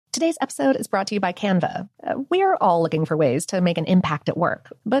Today's episode is brought to you by Canva. We're all looking for ways to make an impact at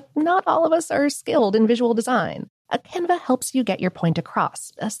work, but not all of us are skilled in visual design. Canva helps you get your point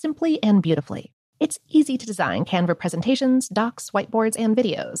across, simply and beautifully. It's easy to design Canva presentations, docs, whiteboards, and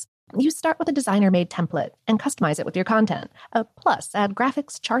videos. You start with a designer-made template and customize it with your content. Plus, add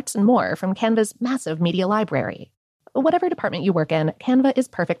graphics, charts, and more from Canva's massive media library. Whatever department you work in, Canva is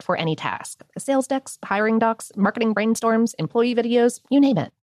perfect for any task. Sales decks, hiring docs, marketing brainstorms, employee videos, you name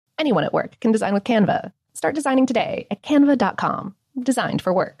it. Anyone at work can design with Canva. Start designing today at canva.com. Designed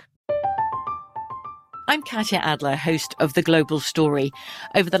for work. I'm Katya Adler, host of The Global Story.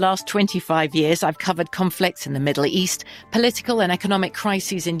 Over the last 25 years, I've covered conflicts in the Middle East, political and economic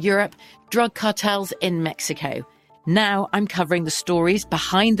crises in Europe, drug cartels in Mexico. Now I'm covering the stories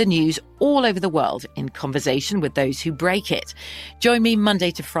behind the news all over the world in conversation with those who break it. Join me Monday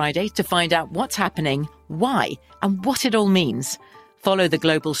to Friday to find out what's happening, why, and what it all means. Follow The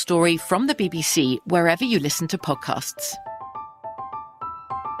Global Story from the BBC wherever you listen to podcasts.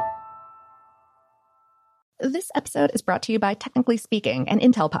 This episode is brought to you by Technically Speaking, an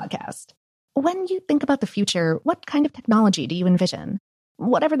Intel podcast. When you think about the future, what kind of technology do you envision?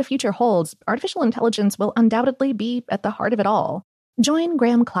 Whatever the future holds, artificial intelligence will undoubtedly be at the heart of it all. Join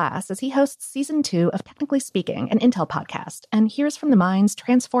Graham Class as he hosts Season 2 of Technically Speaking, an Intel podcast, and hears from the minds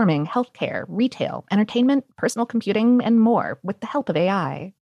transforming healthcare, retail, entertainment, personal computing, and more with the help of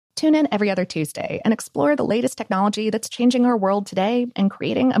AI. Tune in every other Tuesday and explore the latest technology that's changing our world today and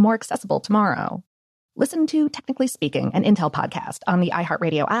creating a more accessible tomorrow. Listen to Technically Speaking, an Intel podcast on the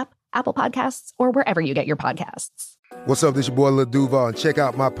iHeartRadio app, Apple Podcasts, or wherever you get your podcasts. What's up, this your boy Lil Duval, and check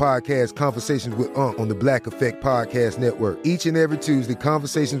out my podcast, Conversations with Unc, on the Black Effect Podcast Network. Each and every Tuesday,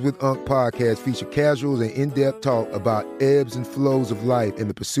 Conversations with Unc podcast feature casuals and in-depth talk about ebbs and flows of life and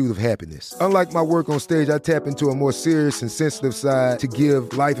the pursuit of happiness. Unlike my work on stage, I tap into a more serious and sensitive side to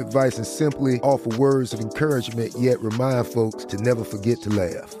give life advice and simply offer words of encouragement, yet remind folks to never forget to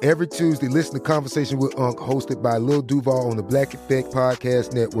laugh. Every Tuesday, listen to Conversations with Unc, hosted by Lil Duval on the Black Effect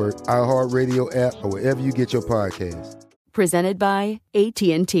Podcast Network, iHeartRadio app, or wherever you get your podcasts. Presented by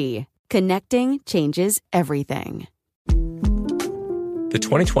AT&T. Connecting changes everything. The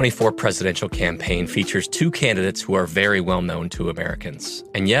 2024 presidential campaign features two candidates who are very well known to Americans.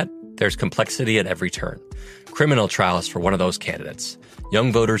 And yet, there's complexity at every turn. Criminal trials for one of those candidates.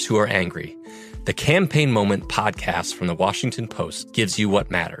 Young voters who are angry. The Campaign Moment podcast from the Washington Post gives you what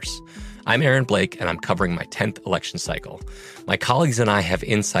matters. I'm Aaron Blake, and I'm covering my 10th election cycle. My colleagues and I have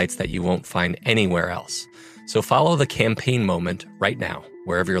insights that you won't find anywhere else. So follow The Campaign Moment right now,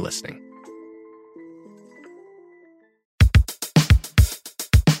 wherever you're listening.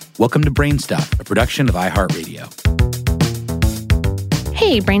 Welcome to Brainstuff, a production of iHeartRadio.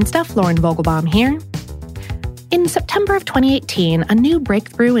 Hey, Brainstuff, Lauren Vogelbaum here. In September of 2018, a new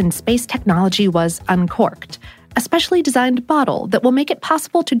breakthrough in space technology was uncorked, a specially designed bottle that will make it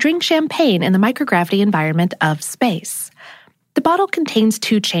possible to drink champagne in the microgravity environment of space. The bottle contains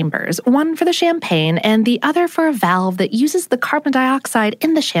two chambers, one for the champagne and the other for a valve that uses the carbon dioxide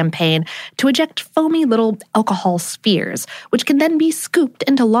in the champagne to eject foamy little alcohol spheres, which can then be scooped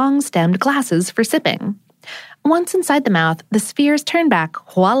into long-stemmed glasses for sipping. Once inside the mouth, the spheres turn back,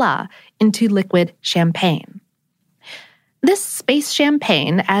 voila, into liquid champagne. This space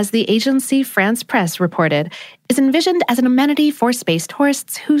champagne, as the agency France Presse reported, is envisioned as an amenity for space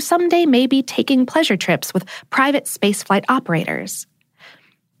tourists who someday may be taking pleasure trips with private spaceflight operators.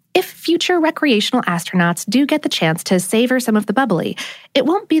 If future recreational astronauts do get the chance to savor some of the bubbly, it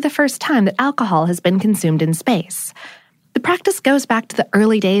won't be the first time that alcohol has been consumed in space. The practice goes back to the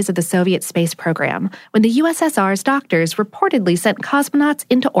early days of the Soviet space program, when the USSR's doctors reportedly sent cosmonauts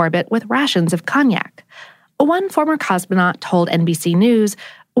into orbit with rations of cognac. One former cosmonaut told NBC News,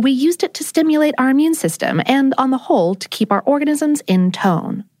 "We used it to stimulate our immune system and, on the whole, to keep our organisms in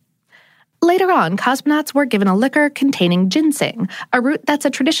tone." Later on, cosmonauts were given a liquor containing ginseng, a root that's a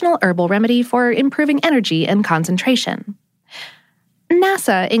traditional herbal remedy for improving energy and concentration.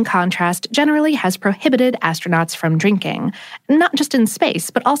 NASA, in contrast, generally has prohibited astronauts from drinking, not just in space,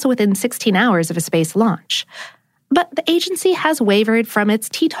 but also within 16 hours of a space launch. But the agency has wavered from its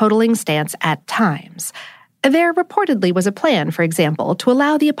teetotaling stance at times. There reportedly was a plan, for example, to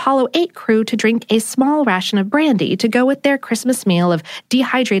allow the Apollo 8 crew to drink a small ration of brandy to go with their Christmas meal of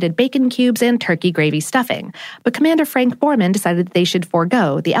dehydrated bacon cubes and turkey gravy stuffing, but Commander Frank Borman decided that they should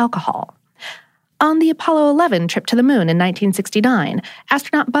forego the alcohol. On the Apollo 11 trip to the moon in 1969,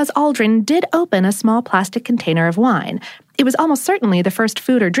 astronaut Buzz Aldrin did open a small plastic container of wine. It was almost certainly the first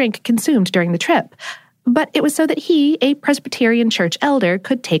food or drink consumed during the trip. But it was so that he, a Presbyterian church elder,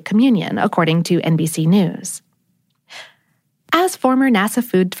 could take communion, according to NBC News. As former NASA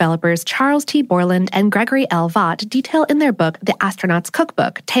food developers Charles T. Borland and Gregory L. Vaught detail in their book, The Astronaut's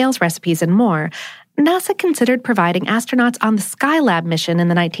Cookbook, Tales, Recipes, and More, NASA considered providing astronauts on the Skylab mission in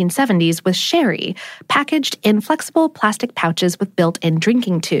the 1970s with sherry, packaged in flexible plastic pouches with built-in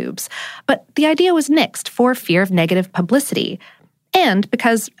drinking tubes. But the idea was nixed for fear of negative publicity, and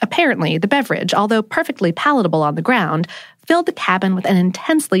because, apparently, the beverage, although perfectly palatable on the ground, filled the cabin with an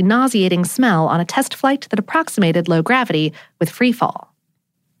intensely nauseating smell on a test flight that approximated low gravity with freefall.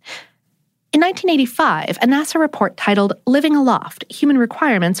 In 1985, a NASA report titled Living Aloft: Human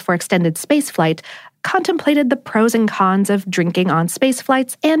Requirements for Extended Spaceflight contemplated the pros and cons of drinking on space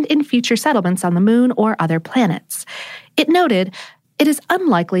flights and in future settlements on the moon or other planets. It noted, it is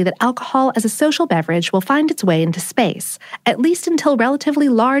unlikely that alcohol as a social beverage will find its way into space, at least until relatively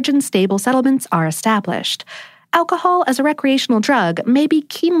large and stable settlements are established. Alcohol as a recreational drug may be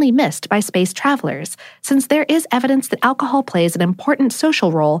keenly missed by space travelers, since there is evidence that alcohol plays an important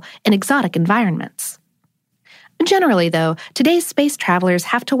social role in exotic environments. Generally, though, today's space travelers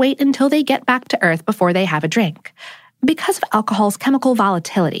have to wait until they get back to Earth before they have a drink. Because of alcohol's chemical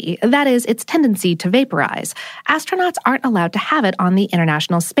volatility, that is, its tendency to vaporize, astronauts aren't allowed to have it on the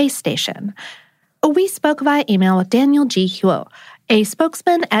International Space Station. We spoke via email with Daniel G. Huo, a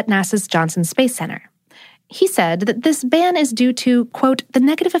spokesman at NASA's Johnson Space Center. He said that this ban is due to, quote, the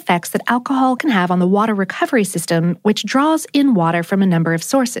negative effects that alcohol can have on the water recovery system, which draws in water from a number of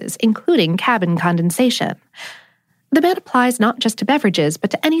sources, including cabin condensation. The ban applies not just to beverages,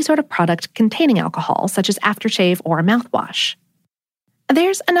 but to any sort of product containing alcohol, such as aftershave or mouthwash.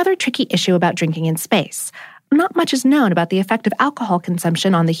 There's another tricky issue about drinking in space. Not much is known about the effect of alcohol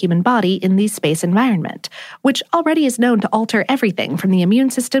consumption on the human body in the space environment, which already is known to alter everything from the immune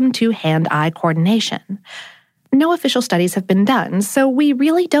system to hand-eye coordination. No official studies have been done, so we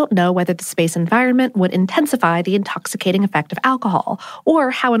really don't know whether the space environment would intensify the intoxicating effect of alcohol,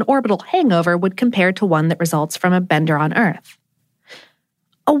 or how an orbital hangover would compare to one that results from a bender on Earth.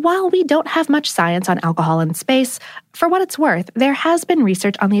 While we don't have much science on alcohol in space, for what it's worth, there has been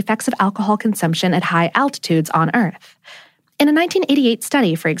research on the effects of alcohol consumption at high altitudes on Earth. In a 1988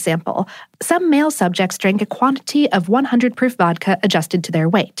 study, for example, some male subjects drank a quantity of 100 proof vodka adjusted to their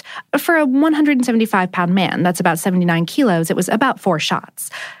weight. For a 175-pound man, that's about 79 kilos, it was about 4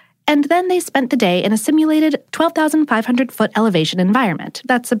 shots. And then they spent the day in a simulated 12,500-foot elevation environment.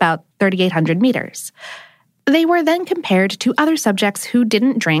 That's about 3,800 meters. They were then compared to other subjects who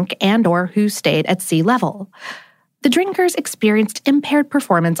didn't drink and or who stayed at sea level. The drinkers experienced impaired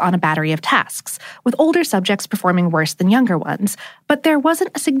performance on a battery of tasks, with older subjects performing worse than younger ones, but there wasn't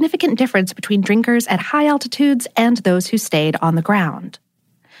a significant difference between drinkers at high altitudes and those who stayed on the ground.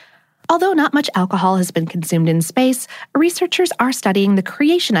 Although not much alcohol has been consumed in space, researchers are studying the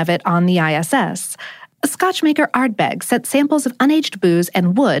creation of it on the ISS. Scotch maker Ardbeg sent samples of unaged booze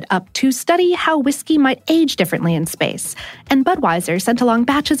and wood up to study how whiskey might age differently in space, and Budweiser sent along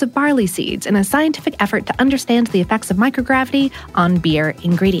batches of barley seeds in a scientific effort to understand the effects of microgravity on beer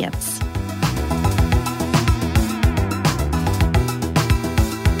ingredients.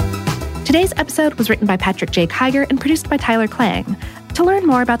 Today's episode was written by Patrick J. Kiger and produced by Tyler Klang. To learn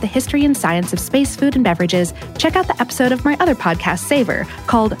more about the history and science of space food and beverages, check out the episode of my other podcast, Savor,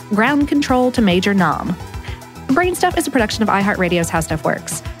 called Ground Control to Major Nom. Brainstuff is a production of iHeartRadio's How Stuff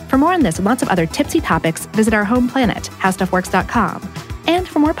Works. For more on this and lots of other tipsy topics, visit our home planet, howstuffworks.com. And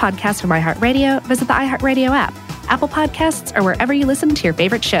for more podcasts from iHeartRadio, visit the iHeartRadio app, Apple Podcasts, or wherever you listen to your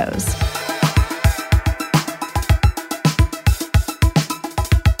favorite shows.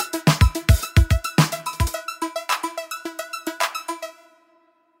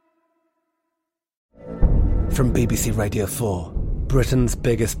 From BBC Radio 4, Britain's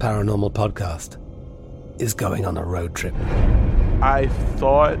biggest paranormal podcast is going on a road trip. I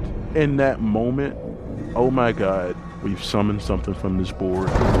thought in that moment, oh my God, we've summoned something from this board.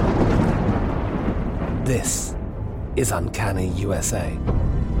 This is Uncanny USA.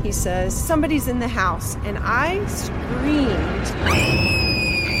 He says, somebody's in the house, and I screamed.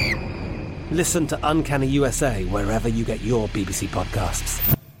 Listen to Uncanny USA wherever you get your BBC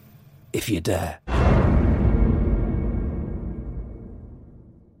podcasts, if you dare.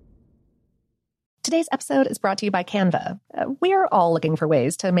 Today's episode is brought to you by Canva. We're all looking for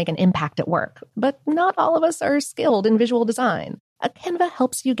ways to make an impact at work, but not all of us are skilled in visual design. Canva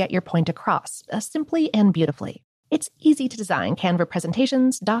helps you get your point across, simply and beautifully. It's easy to design Canva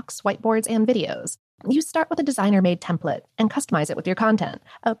presentations, docs, whiteboards, and videos. You start with a designer-made template and customize it with your content.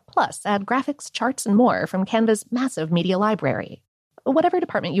 Plus, add graphics, charts, and more from Canva's massive media library. Whatever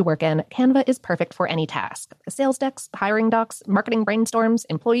department you work in, Canva is perfect for any task. Sales decks, hiring docs, marketing brainstorms,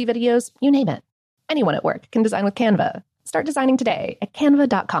 employee videos, you name it. Anyone at work can design with Canva. Start designing today at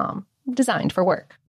canva.com. Designed for work.